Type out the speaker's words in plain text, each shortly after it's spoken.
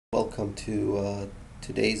Welcome to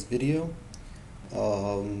today's video.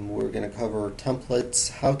 We're going to cover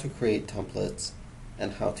templates, how to create templates,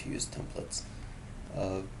 and how to use templates.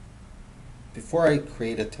 Before I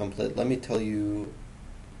create a template, let me tell you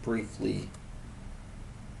briefly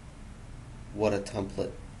what a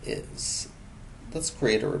template is. Let's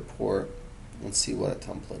create a report and see what a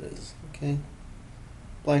template is. Okay?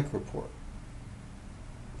 Blank report.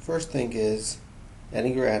 First thing is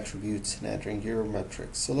adding your attributes and adding your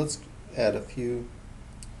metrics. So let's add a few.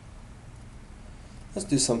 Let's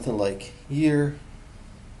do something like year,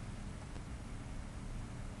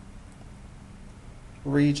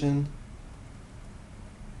 region,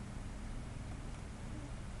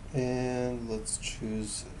 and let's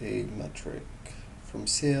choose a metric from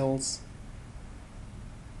sales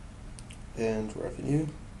and revenue.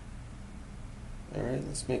 Alright,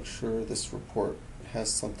 let's make sure this report has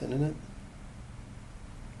something in it.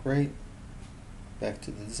 Great. Back to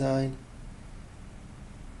the design.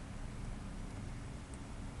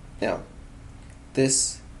 Now,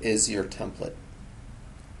 this is your template.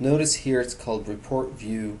 Notice here it's called Report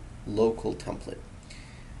View Local Template.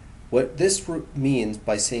 What this means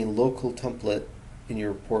by saying local template in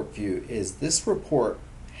your report view is this report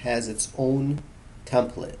has its own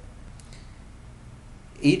template.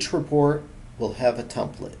 Each report will have a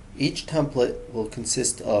template. Each template will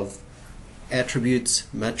consist of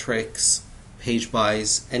attributes, metrics, page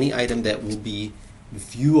buys, any item that will be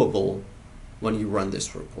viewable when you run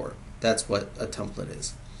this report. That's what a template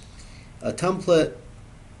is. A template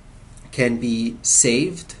can be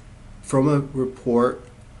saved from a report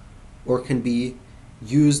or can be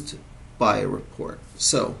used by a report.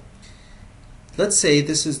 So let's say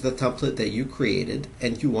this is the template that you created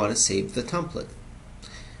and you want to save the template.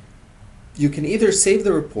 You can either save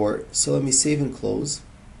the report, so let me save and close.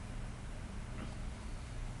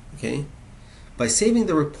 Okay. By saving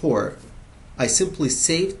the report, I simply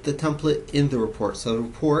saved the template in the report. So the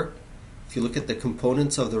report, if you look at the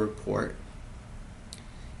components of the report,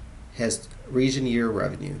 has region, year,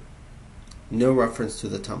 revenue. No reference to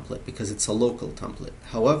the template because it's a local template.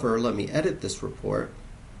 However, let me edit this report.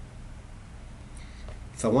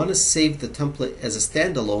 If I want to save the template as a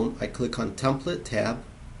standalone, I click on Template tab,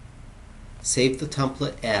 save the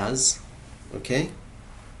template as, okay?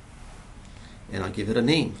 And I'll give it a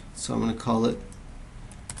name. So I'm going to call it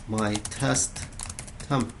my test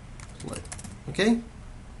template. Okay?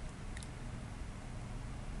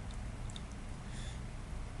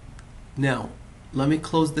 Now, let me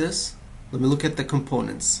close this. Let me look at the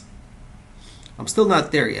components. I'm still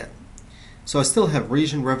not there yet. So I still have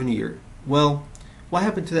region, revenue, year. Well, what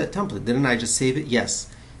happened to that template? Didn't I just save it? Yes.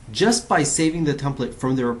 Just by saving the template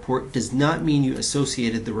from the report does not mean you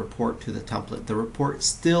associated the report to the template. The report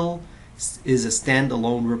still is a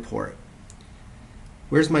standalone report.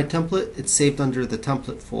 Where's my template? It's saved under the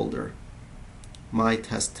template folder, my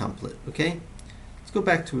test template. Okay, let's go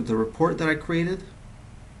back to the report that I created.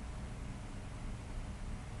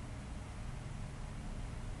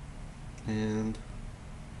 And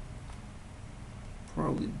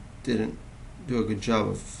probably didn't do a good job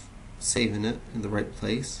of saving it in the right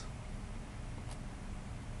place.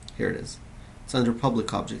 Here it is. It's under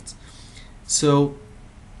public objects. So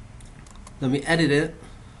let me edit it.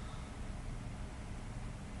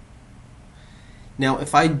 Now,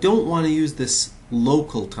 if I don't want to use this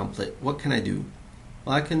local template, what can I do?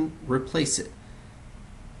 Well, I can replace it.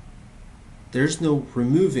 There's no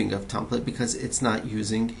removing of template because it's not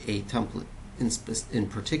using a template in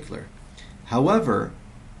particular. However,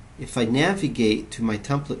 if I navigate to my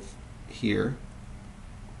template here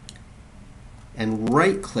and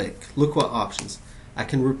right click, look what options. I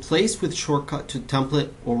can replace with shortcut to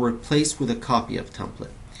template or replace with a copy of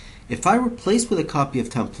template. If I replace with a copy of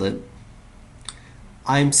template,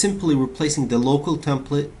 I'm simply replacing the local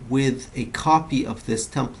template with a copy of this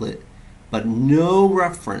template, but no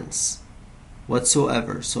reference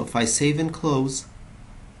whatsoever. So if I save and close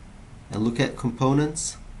and look at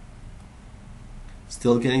components,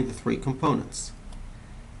 still getting the 3 components.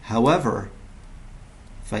 However,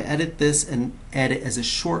 if I edit this and add it as a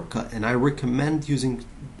shortcut, and I recommend using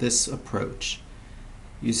this approach,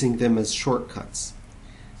 using them as shortcuts.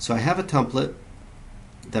 So I have a template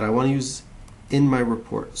that I want to use in my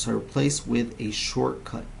report, so I replace with a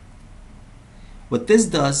shortcut. What this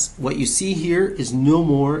does, what you see here is no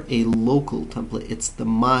more a local template, it's the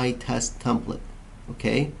my test template.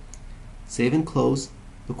 Okay? Save and close.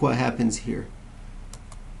 Look what happens here.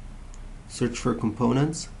 Search for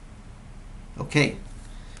components. Okay.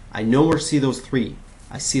 I no more see those 3.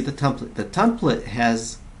 I see the template. The template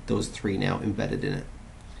has those 3 now embedded in it.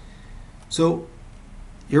 So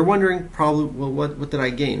you're wondering probably, well, what did I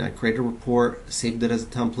gain? I created a report, saved it as a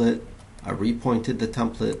template, I repointed the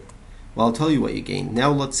template. Well, I'll tell you what you gained.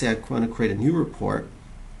 Now let's say I want to create a new report,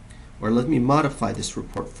 or let me modify this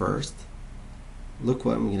report first. Look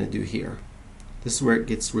what I'm going to do here. This is where it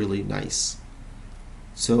gets really nice.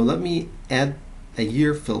 So let me add a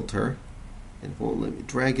year filter, and it won't let me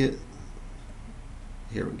drag it.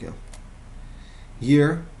 Here we go.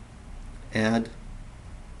 Year, add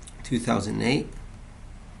 2008,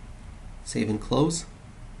 save and close.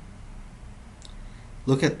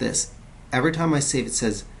 Look at this. Every time I save, it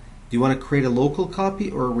says, do you want to create a local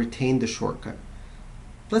copy or retain the shortcut?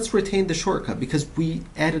 Let's retain the shortcut because we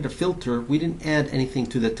added a filter. We didn't add anything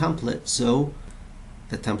to the template, so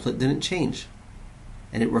the template didn't change.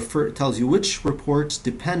 And it tells you which reports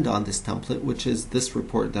depend on this template, which is this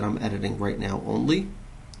report that I'm editing right now only.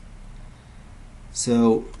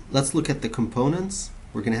 So let's look at the components.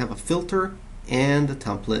 We're going to have a filter and a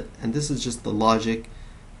template, and this is just the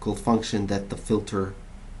logical function that the filter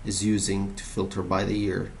is using to filter by the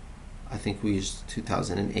year. I think we used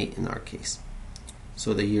 2008 in our case.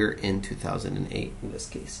 So the year in 2008 in this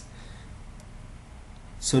case.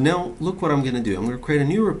 So now look what I'm going to do. I'm going to create a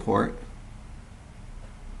new report.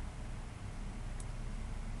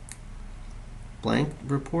 Blank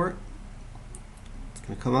report. It's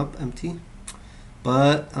going to come up empty.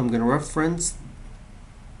 But I'm going to reference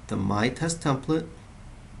the My Test template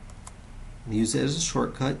and use it as a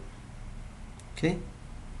shortcut. Okay.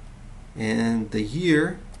 And the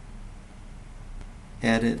year,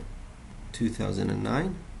 add it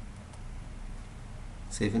 2009.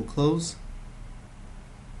 Save and close.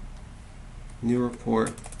 New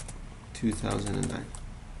report 2009.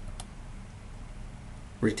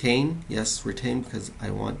 Retain, yes, retain because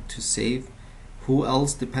I want to save. Who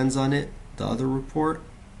else depends on it? The other report.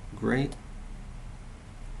 Great.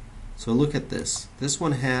 So look at this. This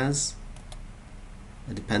one has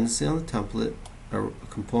a dependency on the template, or a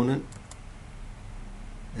component,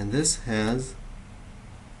 and this has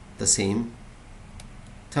the same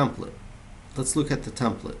template. Let's look at the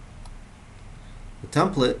template. The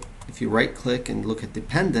template, if you right click and look at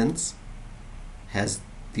dependents, has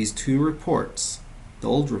these two reports. The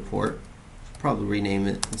old report, probably rename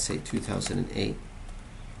it and say 2008,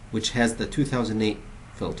 which has the 2008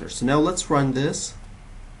 filter. So now let's run this,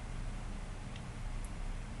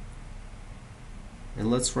 and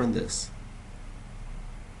let's run this.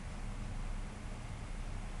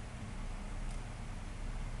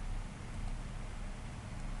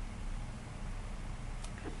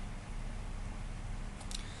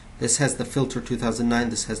 This has the filter 2009,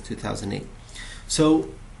 this has 2008. So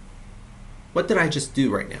what did I just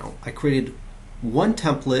do right now? I created one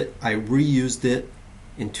template, I reused it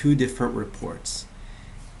in two different reports.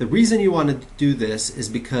 The reason you want to do this is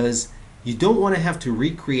because you don't want to have to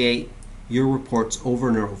recreate your reports over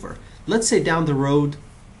and over. Let's say down the road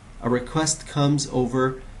a request comes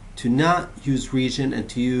over to not use region and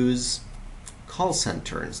to use call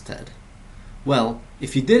center instead. Well,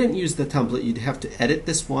 if you didn't use the template, you'd have to edit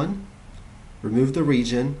this one, remove the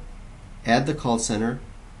region, add the call center,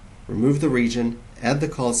 remove the region, add the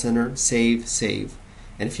call center, save, save.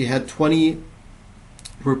 And if you had 20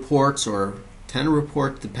 reports or 10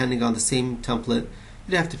 reports depending on the same template,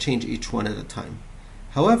 you'd have to change each one at a time.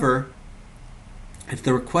 However, if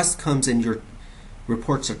the request comes and your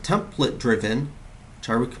reports are template driven, which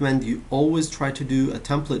I recommend you always try to do a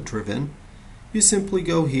template driven, you simply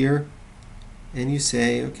go here and you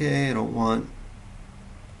say, okay, I don't want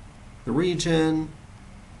the region.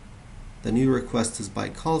 The new request is by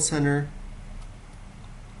call center.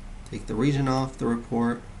 Take the region off the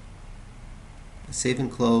report. Save and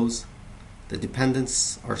close. The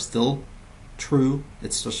dependents are still true.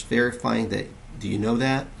 It's just verifying that, do you know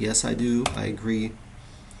that? Yes, I do. I agree.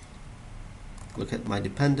 Look at my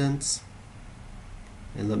dependents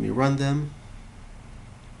and let me run them.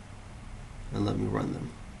 And let me run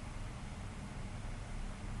them.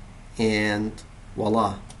 And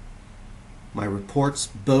voila. My reports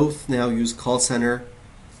both now use call center,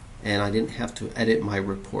 and I didn't have to edit my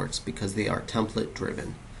reports because they are template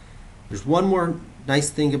driven. There's one more nice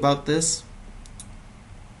thing about this.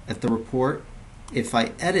 At the report, if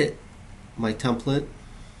I edit my template,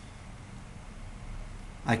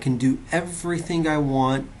 I can do everything I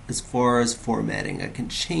want as far as formatting. I can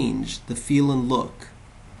change the feel and look.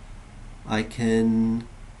 I can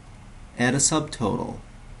add a subtotal.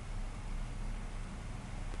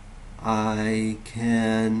 I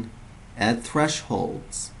can add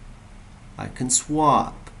thresholds. I can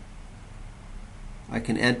swap. I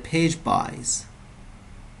can add page buys.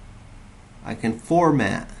 I can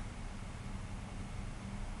format.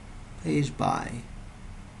 Page buy.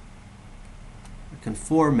 can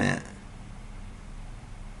format.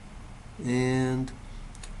 And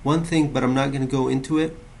one thing, but I'm not going to go into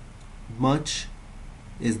it much,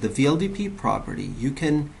 is the VLDP property. You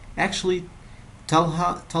can actually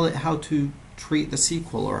tell it how to treat the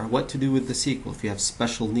SQL or what to do with the SQL if you have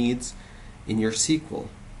special needs in your SQL.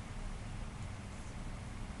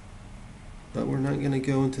 But we're not going to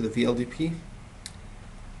go into the VLDP.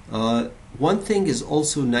 One thing is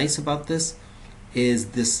also nice about this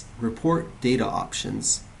is this report data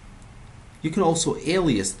options. You can also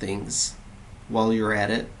alias things while you're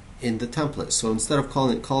at it in the template. So instead of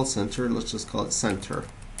calling it call center, let's just call it center.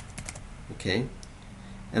 Okay.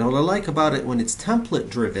 And what I like about it, when it's template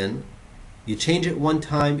driven, you change it one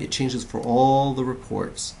time, it changes for all the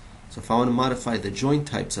reports. So if I want to modify the join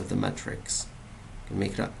types of the metrics, I can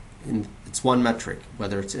make it up. It's one metric,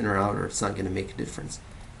 whether it's in or out, or it's not going to make a difference.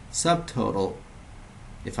 Subtotal,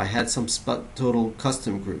 if I had some subtotal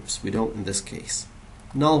custom groups, we don't in this case.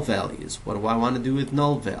 Null values, what do I want to do with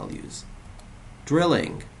null values?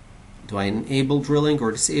 Drilling, do I enable drilling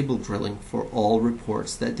or disable drilling for all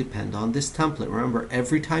reports that depend on this template? Remember,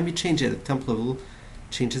 every time you change it, the template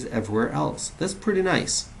changes everywhere else. That's pretty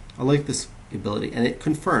nice. I like this ability, and it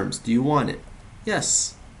confirms, do you want it?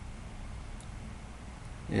 Yes.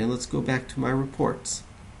 And let's go back to my reports.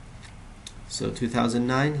 So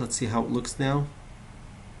 2009, let's see how it looks now.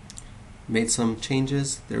 Made some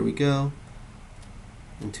changes, there we go.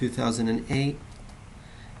 In 2008,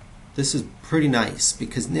 this is pretty nice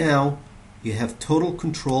because now you have total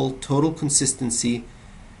control, total consistency.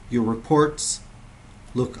 Your reports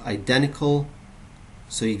look identical,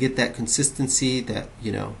 so you get that consistency, that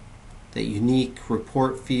that unique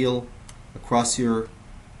report feel across your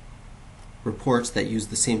reports that use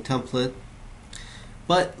the same template.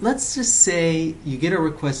 But let's just say you get a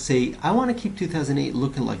request, say, I want to keep 2008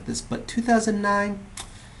 looking like this, but 2009,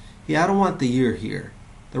 yeah, I don't want the year here.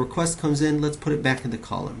 The request comes in, let's put it back in the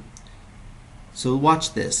column. So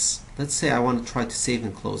watch this. Let's say I want to try to save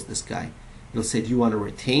and close this guy. It'll say, do you want to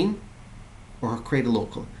retain or create a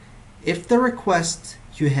local? If the request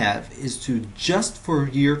you have is to just for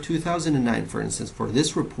year 2009, for instance, for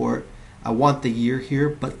this report, I want the year here,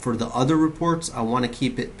 but for the other reports, I want to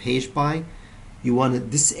keep it page by. You want to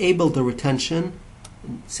disable the retention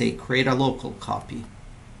and say create a local copy.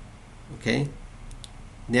 Okay?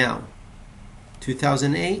 Now,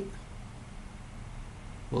 2008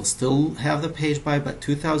 will still have the page by, but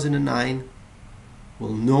 2009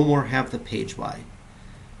 will no more have the page by.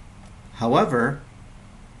 However,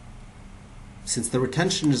 since the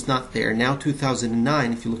retention is not there, now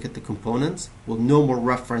 2009, if you look at the components, will no more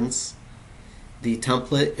reference the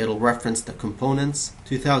template. It'll reference the components.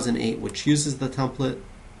 2008, which uses the template,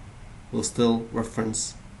 will still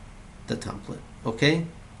reference the template. Okay?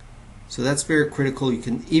 So that's very critical. You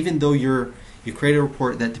can, even though you create a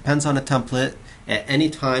report that depends on a template, at any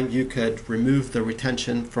time you could remove the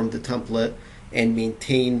retention from the template and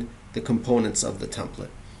maintain the components of the template.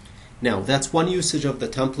 Now, that's one usage of the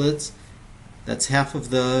templates. That's half of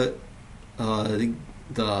the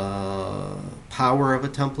power of a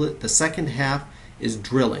template. The second half is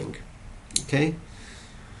drilling. Okay?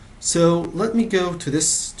 So let me go to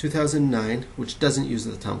this 2009, which doesn't use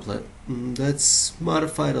the template. Let's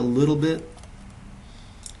modify it a little bit.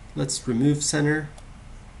 Let's remove center.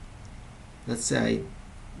 Let's say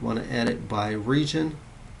I want to add it by region.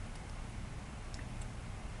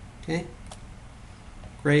 Okay?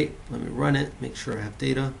 Great. Let me run it, make sure I have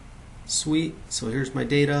data. Sweet. So here's my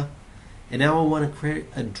data. And now I want to create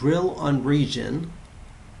a drill on region.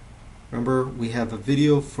 Remember, we have a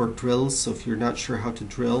video for drills, so if you're not sure how to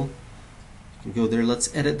drill, you can go there.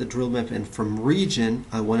 Let's edit the drill map, and from region,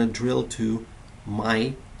 I want to drill to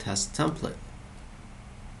my test template.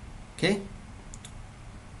 Okay?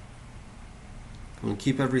 I'm going to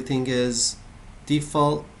keep everything as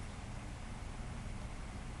default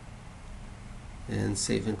and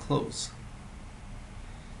save and close.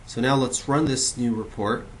 So now let's run this new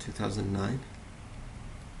report, 2009.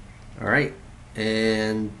 Alright,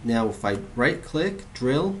 and now if I right click,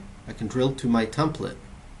 drill, I can drill to my template,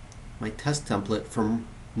 my test template from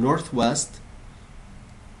Northwest.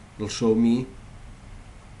 It'll show me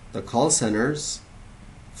the call centers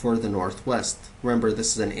for the Northwest. Remember,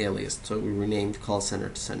 this is an alias, so we renamed call center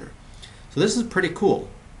to center. So this is pretty cool.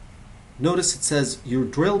 Notice it says you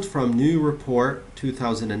drilled from new report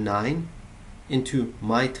 2009 into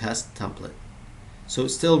my test template. So it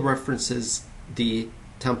still references the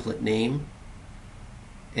template name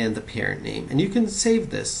and the parent name. And you can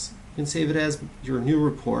save this. You can save it as your new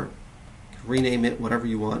report. You can rename it whatever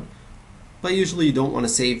you want. But usually you don't want to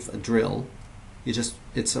save a drill.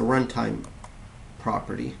 It's a runtime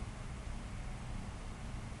property.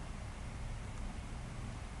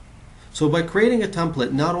 So by creating a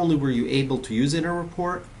template, not only were you able to use it in a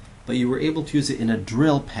report, but you were able to use it in a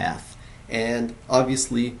drill path. And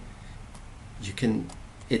obviously,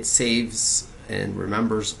 it saves and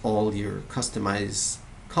remembers all your customized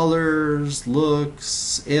colors,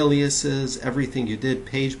 looks, aliases, everything you did,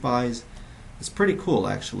 page buys. It's pretty cool,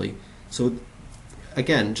 actually. So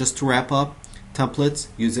again, just to wrap up, templates,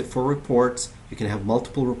 use it for reports. You can have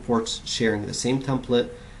multiple reports sharing the same template.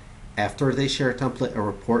 After they share a template, a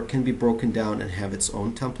report can be broken down and have its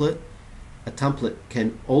own template. A template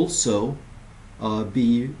can also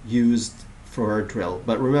be used for a drill.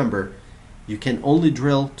 But remember, you can only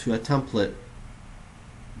drill to a template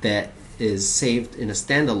that is saved in a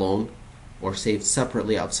standalone or saved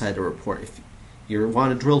separately outside a report. If you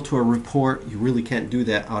want to drill to a report, you really can't do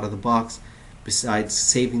that out of the box besides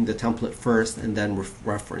saving the template first and then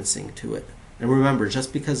referencing to it. And remember,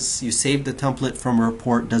 just because you saved the template from a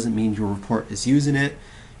report doesn't mean your report is using it.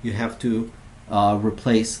 You have to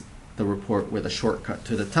replace the report with a shortcut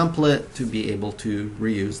to the template to be able to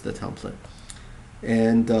reuse the template.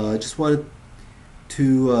 And I just wanted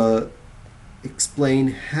to explain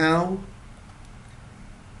how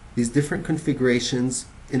these different configurations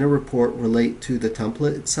in a report relate to the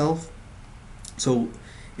template itself. So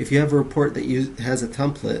if you have a report that has a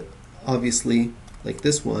template, obviously like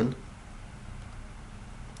this one,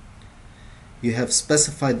 you have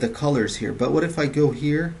specified the colors here. But what if I go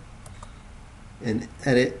here and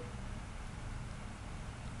edit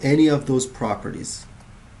any of those properties?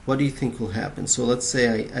 What do you think will happen? So let's say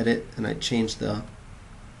I edit and I change the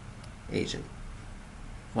agent.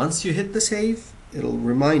 Once you hit the save, it'll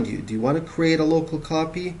remind you, do you want to create a local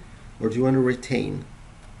copy or do you want to retain?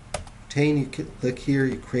 Retain, you click here,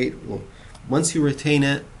 you create. Well, once you retain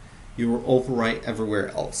it, you will overwrite everywhere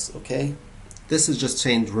else, okay? This is just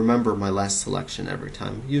saying, remember my last selection every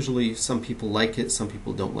time. Usually some people like it, some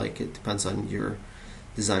people don't like it. Depends on your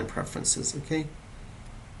design preferences, okay?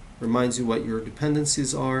 Reminds you what your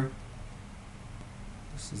dependencies are.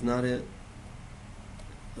 This is not it.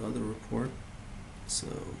 The other report. So,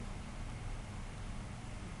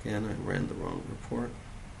 again, I ran the wrong report.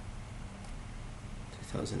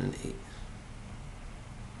 2008.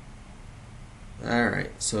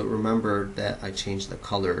 Alright, so remember that I changed the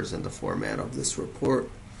colors and the format of this report.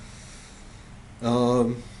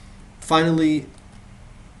 Finally,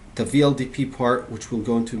 the VLDP part, which we'll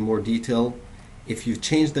go into more detail. If you've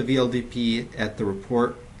changed the VLDP at the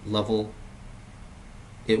report level,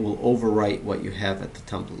 it will overwrite what you have at the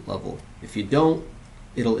template level. If you don't,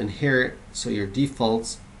 it'll inherit, so your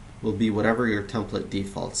defaults will be whatever your template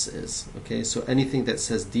defaults is. Okay, so anything that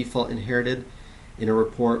says default inherited in a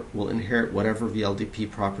report will inherit whatever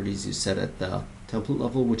VLDP properties you set at the template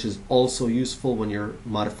level, which is also useful when you're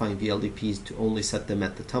modifying VLDPs to only set them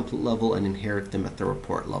at the template level and inherit them at the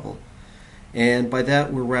report level. And by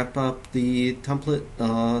that, we'll wrap up the template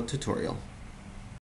tutorial.